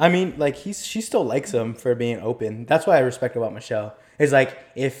 Right. I mean, like she still likes him for being open. That's what I respect about Michelle. Is like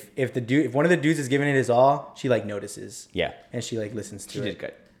if one of the dudes is giving it his all, she like notices. Yeah. And she like listens to She it. did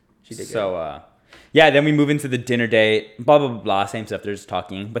good. She did good. So, yeah, then we move into the dinner date, blah, blah, blah, blah, same stuff. They're just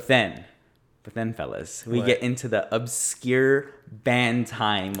talking. But then, fellas, we What? get into the obscure band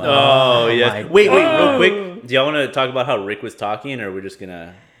time. oh my yeah. Wait, real God. quick. Do y'all want to talk about how Rick was talking, or we're just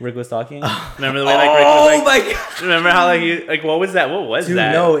gonna Rick was talking? remember the way like Rick was like? my God. Remember how like he like what was that? What was Dude,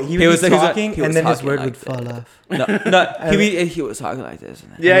 that? no, he was talking, he was and then his talking word like would that. fall off. No, he was talking like this.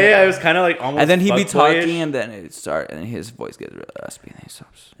 And then, Yeah, it was kind of like almost. and then he'd be fuckboyish. talking, and then it'd start, and his voice gets really raspy, and he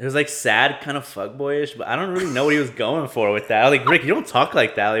stops. It was like sad, kind of fuckboyish, but I don't really know what he was going for with that. I was like, Rick, you don't talk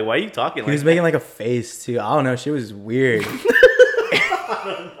like that. Like, why are you talking He like was that? making like a face too. I don't know. She was weird.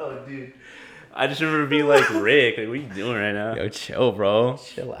 Oh, dude. I just remember being like, Rick, like, what are you doing right now? Yo, chill, bro.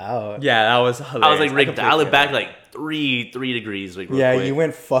 Chill out. Yeah, that was hilarious. I was like, Rick, completely dial it forgot. back like three degrees. Like, real Yeah, quick. you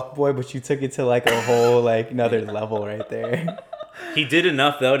went fuckboy, but you took it to like a whole like another level right there. He did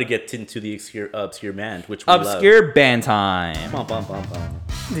enough though to get into the obscure band, which we Obscure band time. love. Bum, bum, bum, bum.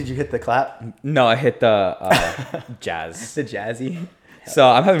 Did you hit the clap? No, I hit the jazz. The jazzy. So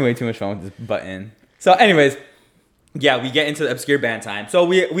I'm having way too much fun with this button. So, anyways, yeah, we get into the obscure band time. So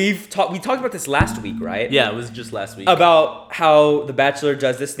we talked about this last week, right? Yeah, it was just last week. About how The Bachelor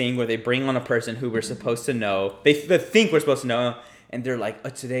does this thing where they bring on a person who we're supposed to know. They think we're supposed to know, and they're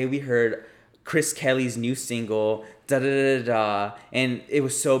like, today we heard Chris Kelly's new single, da da da da da, and it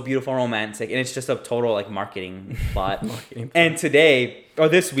was so beautiful and romantic, and it's just a total like marketing plot. And today, or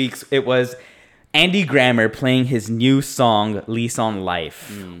this week's, it was Andy Grammer playing his new song, Lease on Life.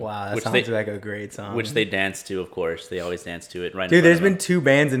 Wow, that Which sounds like a great song. which they dance to, of course. They always dance to it. Right. Dude, there's been 2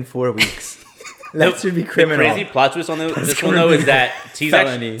 bands in 4 weeks. That should be criminal. The crazy plot twist on this one though is that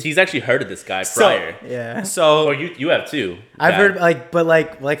Felony. He's actually heard of this guy prior. Yeah. So, Or you have too. I've Yeah.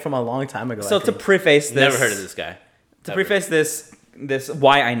 heard like from a long time ago. so I to think. preface this, Never heard of this guy. To Ever. preface this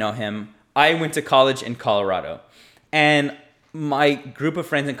why I know him, I went to college in Colorado, and my group of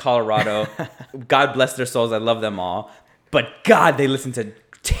friends in Colorado, God bless their souls, I love them all, but God, they listen to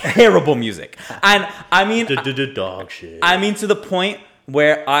terrible music, and I mean, Dog shit. I mean to the point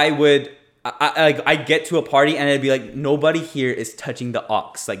where I get to a party and it'd be like, nobody here is touching the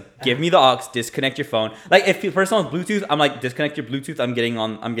aux. Like, give me the aux, disconnect your phone. Like, if your first one's Bluetooth, I'm like, disconnect your Bluetooth. I'm getting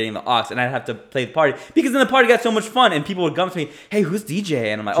the aux, and I'd have to play the party because then the party got so much fun, and people would come to me, hey, who's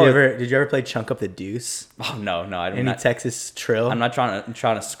DJ? And I'm like, Did you ever play Chunk Up the Deuce? oh no, I don't. Any Texas trill? I'm not trying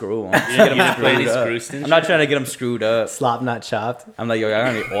to screw them. You didn't play any screws and I'm not trying to get them screwed up. Slop Not Chopped. I'm like, yo, I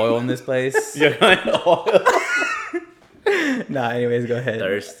got any oil in this place? Nah, anyways, go ahead.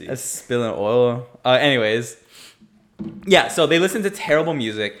 Thirsty. That's spilling oil. Anyways, yeah. So they listen to terrible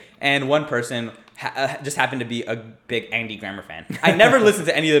music, and one person just happened to be a big Andy Grammer fan. I never listened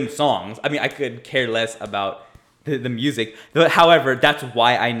to any of them songs. I mean, I could care less about the music. However, that's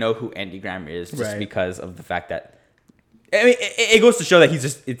why I know who Andy Grammer is, just Right. because of the fact that. I mean, it goes to show that he's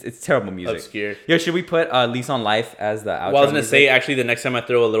just it's terrible music. Obscure. Yo, should we put Lease on Life as the outro? Well, I was gonna music? say actually the next time I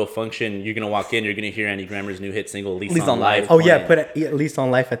throw a little function, you're gonna walk in, you're gonna hear Andy Grammer's new hit single, Lease on Life. Oh yeah, playing. put at least on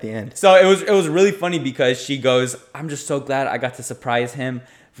Life at the end. So it was really funny because she goes, I'm just so glad I got to surprise him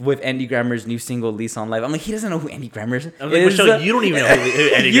with Andy Grammer's new single, Lease on Life. I'm like, he doesn't know who Andy Grammer is. I was like, Michelle, you don't even know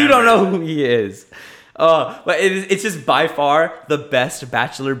who Andy You Grammer don't know is. who he is. But it's just by far the best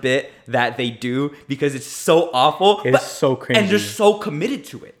Bachelor bit that they do because it's so awful. It is so cringy. And they're so committed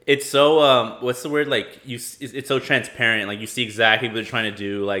to it. It's so what's the word, like it's so transparent, like you see exactly what they're trying to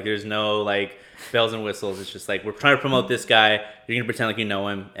do, like there's no like bells and whistles. It's just like, we're trying to promote this guy, you're gonna pretend like you know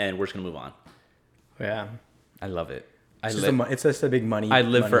him, and we're just gonna move on. Yeah, I love it. it's just a big money. I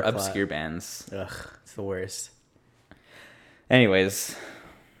live money for plot. obscure bands. Ugh, it's the worst. Anyways,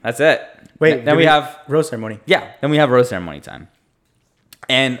 that's it. Wait, then we have rose ceremony. Yeah, then we have rose ceremony time.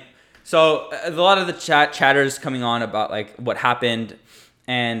 And so a lot of the chatters coming on about like what happened,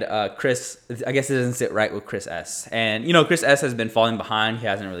 and Chris, I guess it doesn't sit right with Chris S. And you know, Chris S has been falling behind. He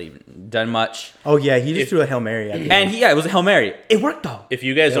hasn't really done much. Oh yeah, he just threw a Hail Mary at the And end. it was a Hail Mary. It worked though. If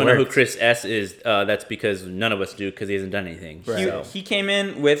you guys It don't know who worked. Chris S is, that's because none of us do, because he hasn't done anything. Right. So. He came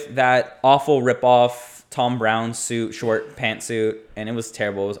in with that awful ripoff Tom Brown suit, short pantsuit, and it was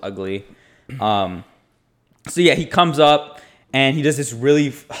terrible. It was ugly. So yeah, he comes up and he does this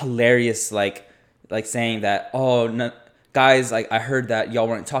really hilarious like saying that, oh no, guys, like I heard that y'all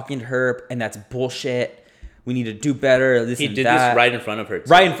weren't talking to her and that's bullshit. We need to do better. This He and did that. this right in front of her. too.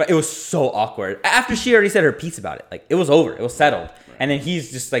 Right in front. It was so awkward. After she already said her piece about it, like it was over. It was settled. And then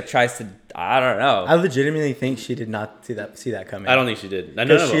he's just like tries to, I don't know. I legitimately think she did not see that coming. I don't think she did. I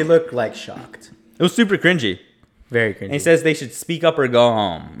know because she looked like shocked. It was super cringy. Very cringy. And he says they should speak up or go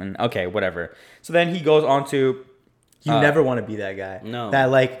home. And okay, whatever. So then he goes on to, you never want to be that guy. No.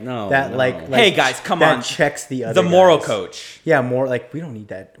 That like No, that no. like Hey, guys, come that on. checks the other the moral guys. coach. Yeah, more like we don't need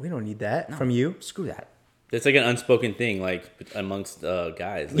that. We don't need that from you. Screw that. It's like an unspoken thing, like amongst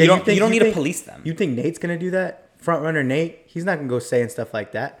guys. You don't need to police them. You think Nate's gonna do that? Front runner Nate, he's not gonna go saying stuff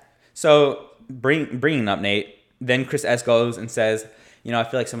like that. So bringing up Nate, then Chris S goes and says, you know, I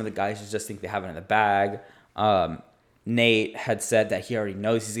feel like some of the guys just think they have it in the bag. Nate had said that he already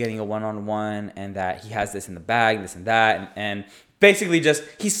knows he's getting a one-on-one and that he has this in the bag, this and that, and basically just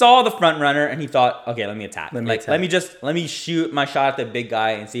he saw the front runner and he thought, okay, let me attack. Let me shoot my shot at the big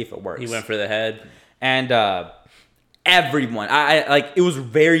guy and see if it works. He went for the head. And everyone, I like it was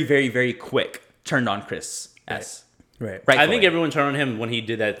very, very, very quick turned on Chris S. Right. Right. I think everyone turned on him when he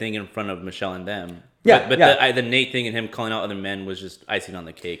did that thing in front of Michelle and them. Yeah, but yeah. the Nate thing and him calling out other men was just icing on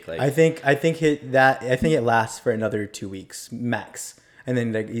the cake. Like I think it lasts for another 2 weeks max, and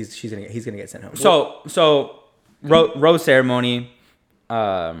then like, he's gonna get sent home.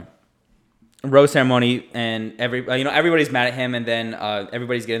 Rose ceremony, and everybody's mad at him, and then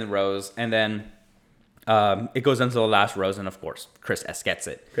everybody's getting the rose, and then it goes into the last rose, and of course Chris S gets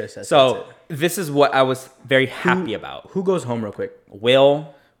it. Chris S So gets this is what I was very happy about. Who goes home real quick?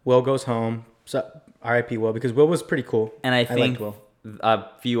 Will, Will goes home. So R.I.P. Will, because Will was pretty cool. and I think liked Will. a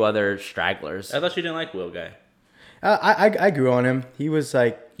few other stragglers. I thought you didn't like Will guy. I grew on him. He was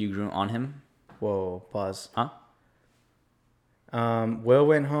like, You grew on him, whoa, pause. huh? Will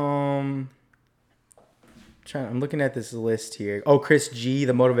went home. I'm looking at this list here. Oh, Chris G,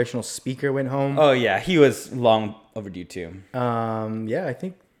 the motivational speaker, went home. Oh yeah, he was long overdue too. Yeah, I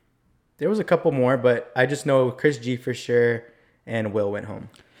think there was a couple more, but I just know Chris G for sure, and Will went home.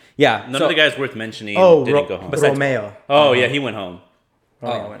 Yeah, None of the guys worth mentioning Oh, didn't go home. Besides- Romeo. Oh yeah, he went home.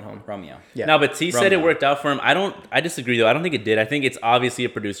 Romeo went home. Romeo. Yeah. No, but T said it Romeo. worked out for him. I disagree though. I don't think it did. I think it's obviously a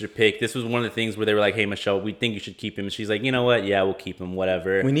producer pick. This was one of the things where they were like, "Hey, Michelle, we think you should keep him." And she's like, "You know what? Yeah, we'll keep him.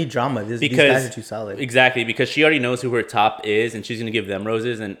 Whatever." We need drama. These because guys are too solid. Exactly, because she already knows who her top is, and she's gonna give them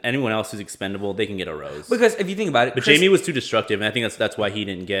roses, and anyone else who's expendable, they can get a rose. Because if you think about it, But Jamie was too destructive, and I think that's why he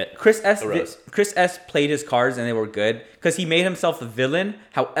didn't get Chris S. a rose. Chris S. played his cards and they were good because he made himself the villain.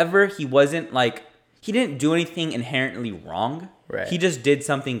 However, he wasn't like he didn't do anything inherently wrong. Right. He just did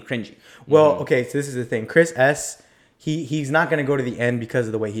something cringy. Well, okay, so this is the thing. Chris S, he's not going to go to the end because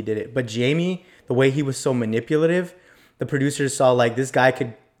of the way he did it. But Jamie, the way he was so manipulative, the producers saw like this guy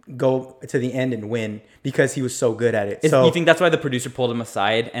could go to the end and win because he was so good at it. So You think that's why the producer pulled him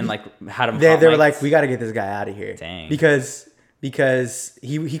aside and like had him? they hot were mic'd? like, we got to get this guy out of here. Dang. Because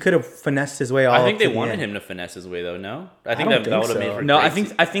he could have finessed his way all I think up they to the wanted end. him to finesse his way, though. No, I think don't that think would have made so. for No,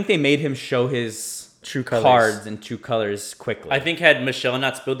 great I think they made him show his True colors. cards and true colors quickly. I think had Michelle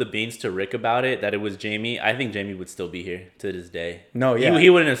not spilled the beans to Rick about it, that it was Jamie, I think Jamie would still be here to this day. No, yeah. He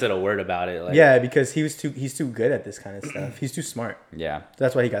wouldn't have said a word about it. Like, Yeah, because he's too good at this kind of stuff. He's too smart. yeah.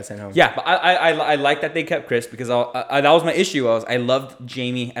 That's why he got sent home. Yeah, but I like that they kept Chris because that was my issue. I loved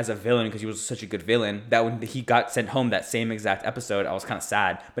Jamie as a villain because he was such a good villain that when he got sent home that same exact episode, I was kind of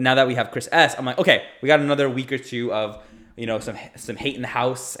sad. But now that we have Chris S, I'm like, okay, we got another week or two of some hate in the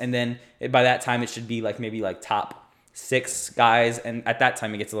house, and then by that time it should be like maybe like top 6 guys, and at that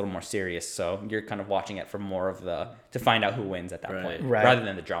time it gets a little more serious. So you're kind of watching it for more of to find out who wins at that point, Right. rather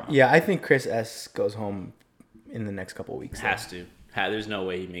than the drama. Yeah, I think Chris S goes home in the next couple of weeks. Has to. There's no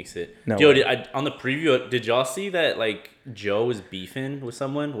way he makes it. No Yo, way. on the preview, did y'all see that like Joe was beefing with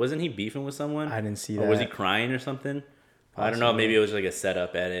someone? Wasn't he beefing with someone? I didn't see Or was that. he crying or something? I don't know. Maybe it was like a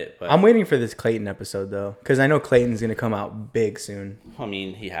setup edit. But I'm waiting for this Clayton episode though, because I know Clayton's gonna come out big soon. I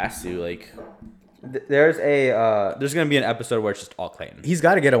mean, he has to. Like, There's gonna be an episode where it's just all Clayton. He's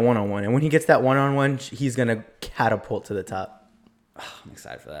got to get a one-on-one, and when he gets that one-on-one, he's gonna catapult to the top. I'm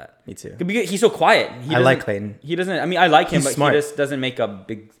excited for that. Me too. Because he's so quiet. I like Clayton. He doesn't. I mean, I like him, He's but smart. he just doesn't make a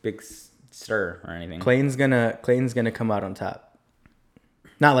big stir or anything. Clayton's gonna come out on top.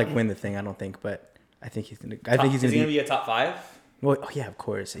 Not like win the thing, I don't think, but I think he's gonna. I think he's Is gonna he be. gonna be a top 5? Well, oh yeah, of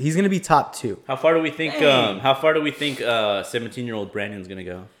course. He's gonna be top 2. how far do we think? Dang. How far do we think 17-year-old Brandon's gonna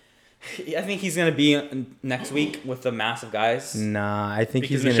go? I think he's gonna be next week with the massive guys. Nah, I think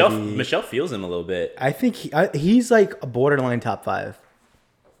Because he's gonna Michelle be. Michelle feels him a little bit. I think he's like a borderline top 5.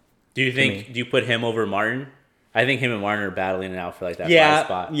 Do you think? me. Do you put him over Martin? I think him and Martin are battling it out for like that 5 Yeah,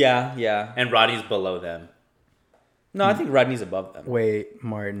 spot. yeah. And Roddy's below them. No, I think Rodney's above them. Wait,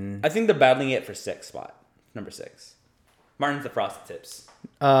 Martin. I think they're battling it for 6 spot, number 6. Martin's the frosted tips.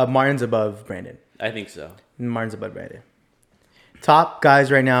 Martin's above Brandon. I think so. Martin's above Brandon. Top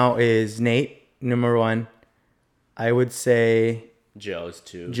guys right now is Nate, number 1. I would say Joe's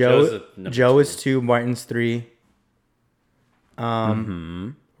 2. Joe number Joe 2. is 2, Martin's 3.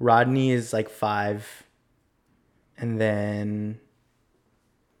 Rodney is like 5. And then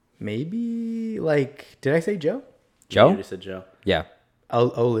maybe like, did I say Joe? You already said Joe. Yeah.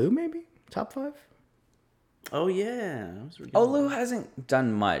 Olu maybe? Top 5? Oh yeah. That was really Olu hasn't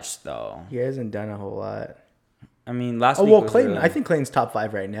done much though. He hasn't done a whole lot. I mean, last Oh, week well, was Clayton. really- I think Clayton's top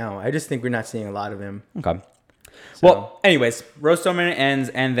 5 right now. I just think we're not seeing a lot of him. Okay. Well, anyways, Rose ceremony ends,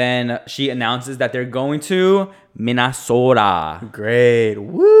 and then she announces that they're going to Minnesota. Great.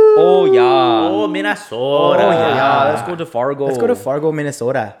 Woo! Oh yeah. Oh, Minnesota. Oh, yeah. Yeah, let's go to Fargo. Let's go to Fargo,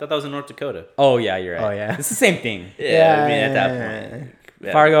 Minnesota. I thought that was in North Dakota. Oh yeah, you're right. Oh, yeah. It's the same thing. Yeah, I mean at that point.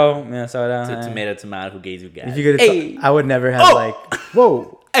 Yeah. Fargo, Minnesota. Tomato, who gave you guys. If you could, Hey. I would never have Oh! like,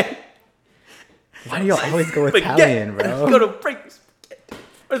 whoa. Why do y'all always go Spaghetti. Italian, bro? Go to break spaghetti.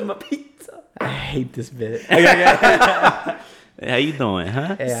 Where's my pizza? I hate this bit. Hey, how you doing,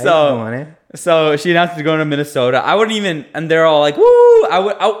 huh? Hey, how So- you doing, eh? So she announced to go to Minnesota. I wouldn't even, and they're all like, "Woo!"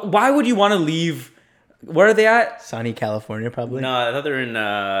 Why would you want to leave? Where are they at? Sunny California, probably. No, I thought they're in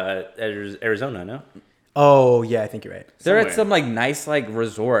Arizona. No. Oh yeah, I think you're right. They're at Somewhere. some like nice like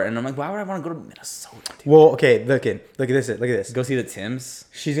resort, and I'm like, why would I want to go to Minnesota? Dude? Well, okay, look at this. Look at this. Go see the Tims.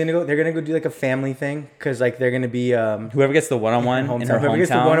 She's gonna go. They're gonna go do like a family thing because like they're gonna be Whoever gets the one-on-one in her Whoever gets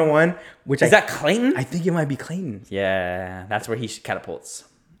the hometown. one-on-one, which Is I that Clayton? I think it might be Clayton. Yeah, that's where he catapults.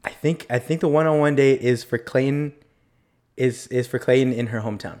 I think the one-on-one date is for Clayton. Is for Clayton in her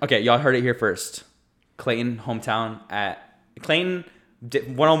hometown. Okay, y'all heard it here first. Clayton one-on-one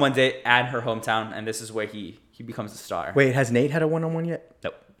date at her hometown, and this is where he becomes a star. Wait, has Nate had a one-on-one yet?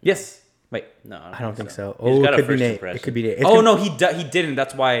 Nope. Yes. Wait. No, I don't think so. He's Oh, got it a could be first Nate. impression. It could be Nate. It's Oh gonna, no, he didn't.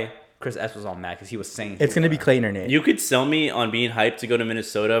 That's why Chris S was all mad because he was saying It's gonna be Clayton or Nate. You could sell me on being hyped to go to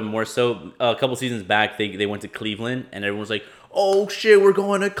Minnesota. More so, a couple seasons back, they went to Cleveland, and everyone was like, "Oh shit, we're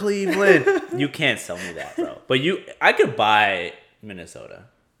going to Cleveland." You can't sell me that, bro. But I could buy Minnesota.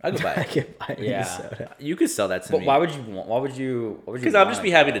 I could buy I it. can't buy Yeah. Minnesota. You could sell that to But me. why would you want? Why would you? Because I'll just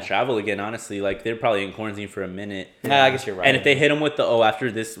be happy to travel again. Honestly, like they're probably in quarantine for a minute. Yeah, I guess you're right. And if they hit them with the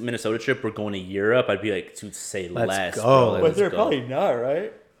after this Minnesota trip, we're going to Europe, I'd be like, to say Let's less. go. Bro, But let's go. not,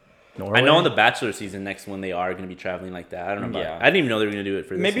 right? Norway? I know on the Bachelor season next one they are going to be traveling like that. I don't know. Yeah. I didn't even know they were going to do it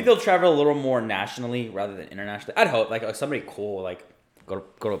for this. Maybe one. they'll travel a little more nationally rather than internationally. I'd hope like somebody cool like go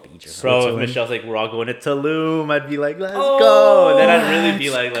to a beach or something. Bro, if Switzerland. Michelle's like, we're all going to Tulum, I'd be like, let's Oh, go. And then I'd really be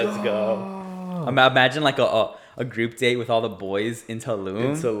like, let's go. Imagine like a group date with all the boys in Tulum.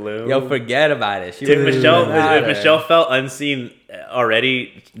 In Tulum. Yo, forget about it. She If wouldn't Michelle, even matter. if Michelle felt unseen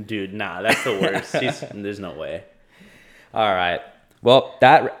already, dude, nah, that's the worst. There's no way. All right. Well,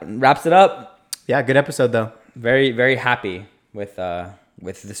 that wraps it up. Yeah, good episode though. Very very happy with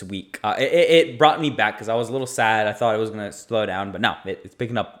this week. It brought me back because I was a little sad. I thought it was gonna slow down, but no, it's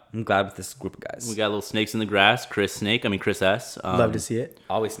picking up. I'm glad with this group of guys. We got little snakes in the grass. Chris S. Love to see it.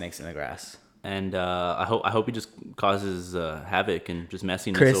 Always snakes in the grass. And I hope he just causes havoc and just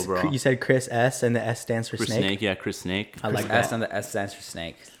messiness Chris, overall. you said Chris S, and the S stands for Chris snake. Snake, yeah, Chris Snake. I like S that. and the S stands for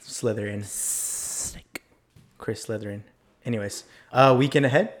snake. Slytherin. Snake. Chris Slytherin. Anyways, weekend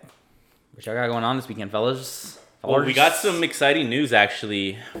ahead. What y'all got going on this weekend, fellas? Well, we got some exciting news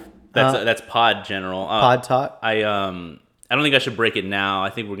actually. That's pod general. Pod talk. I don't think I should break it now. I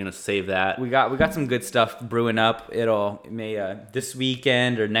think we're gonna save that. We got some good stuff brewing up. It may this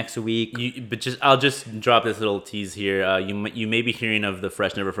weekend or next week. I'll just drop this little tease here. You may be hearing of the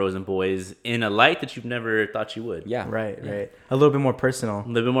Fresh Never Frozen boys in a light that you've never thought you would. Yeah. Right. A little bit more personal. A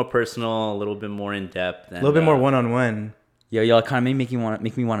little bit more personal, a little bit more in depth, A little bit more one-on-one. Yo, y'all kind of make me want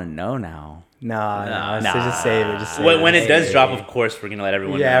to know now. Nah. So just save it. Just save When it does Hey. drop, of course, we're gonna let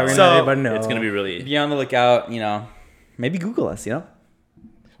everyone Yeah, know. we're gonna So, let everybody know. It's gonna be really. Be on the lookout. Maybe Google us.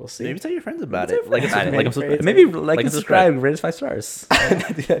 We'll see. Maybe tell your friends about Tell it. your Like friends it's about like it. a Maybe Like and and subscribe, rate us 5 stars.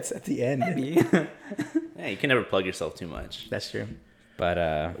 That's at the end. Yeah, you can never plug yourself too much. That's true.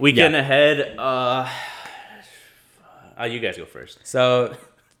 But Weekend ahead. You guys go first. So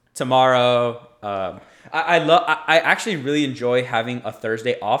tomorrow, I actually really enjoy having a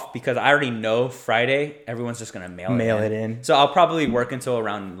Thursday off because I already know Friday everyone's just gonna mail it in. So I'll probably work until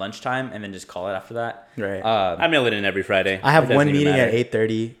around lunchtime and then just call it after that. Right. I mail it in every Friday. I have It doesn't one even meeting matter. at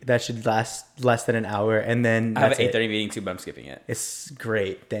 8:30 that should last less than an hour, and then I have that's an it. 8:30 meeting too, but I'm skipping it. It's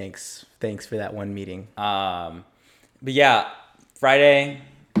great. Thanks for that one meeting. But yeah, Friday,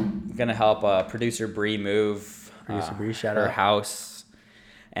 I'm gonna help producer Bree move Producer Bree, shout her out. house,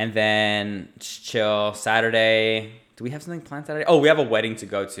 and then just chill. Saturday, do we have something planned Saturday? Oh, we have a wedding to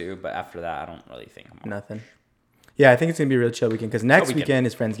go to, but after that, I don't really think I'm on. Nothing. Yeah, I think it's gonna be a real chill weekend because next weekend. weekend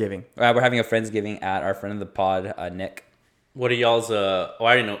is Friendsgiving. We're having a Friendsgiving at our friend of the pod, Nick. What are y'all's? Oh, I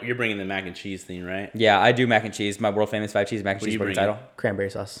already know. You're bringing the mac and cheese thing, right? Yeah, I do mac and cheese. My world famous 5 cheese mac and What are cheese you working bringing? title. Cranberry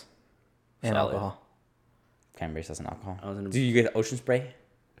sauce and Solid. alcohol. Cranberry sauce and alcohol. I was in a- Do you get ocean spray?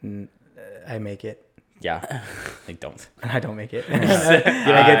 I make it. Yeah, I don't. I don't make it. I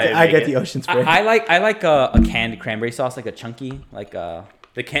I make get it. the ocean spray. I like a canned cranberry sauce, like a chunky, like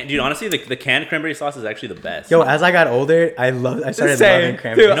Dude, honestly, the canned cranberry sauce is actually the best. Yo, as I got older, I started Same. loving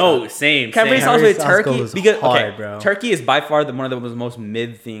cranberry. Dude, no, same. cranberry same. sauce Cranberry with sauce turkey goes because hard, okay, bro. turkey is by far one of the most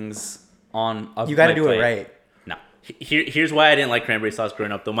mid things on. You got to my do plate. it right. No, Here's why I didn't like cranberry sauce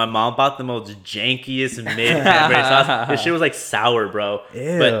growing up though. My mom bought the most jankiest mid cranberry sauce. This shit was like sour, bro.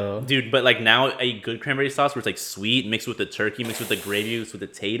 Ew. But like now a good cranberry sauce where it's like sweet, mixed with the turkey, mixed with the gravy, mixed with the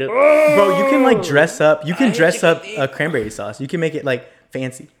tater. Bro, you can like dress up. You can dress up a cranberry sauce. You can make it like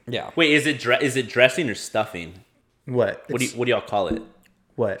fancy. Yeah. Wait, is it dressing or stuffing? What? What do y'all call it?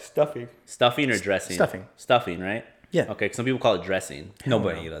 What? Stuffing. Stuffing or dressing? Stuffing. Stuffing, right? Yeah. Okay, some people call it dressing.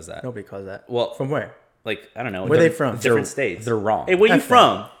 Nobody does that. Nobody calls that. Well, From where? like I don't know. Where they from? Different states. They're wrong. Hey, where you F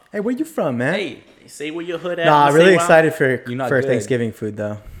from? Hey, where you from, man? Hey, say where your hood at. Nah, You say really where I'm- excited for You're not good. Thanksgiving food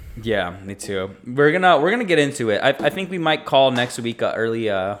though. Yeah, me too. We're gonna get into it. I think we might call next week a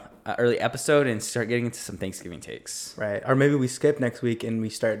early episode and start getting into some Thanksgiving takes. Right. Or maybe we skip next week and we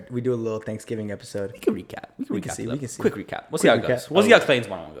do a little Thanksgiving episode. We can recap. We can see, recap. we can see. Quick recap. We'll see how it Quick goes. recap. We'll see how Clayton's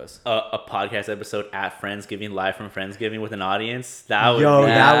one-on-one goes. A podcast episode at Friendsgiving, live from Friendsgiving with an audience. That would Yo, be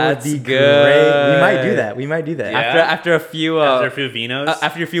that would That's be good. great. We might do that. Yeah. After a few after a few vinos.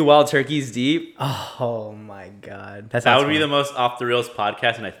 after a few wild turkeys deep. Oh my god. that would be the most off the rails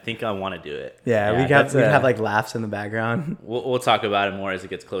podcast, and I think I want to do it. Yeah, Yeah, we'd that's have like laughs in the background. We'll talk about it more as it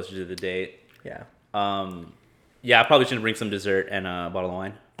gets closer to the date. Yeah. Yeah, I probably should bring some dessert and a bottle of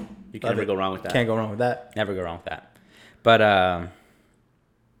wine. You can Love never it. go wrong with that. Can't go wrong with that. Never go wrong with that. But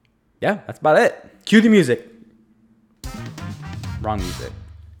yeah, that's about it. Cue the music. Wrong music.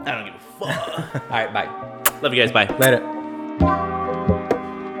 I don't give a fuck. All right, bye. Love you guys. Bye. Later.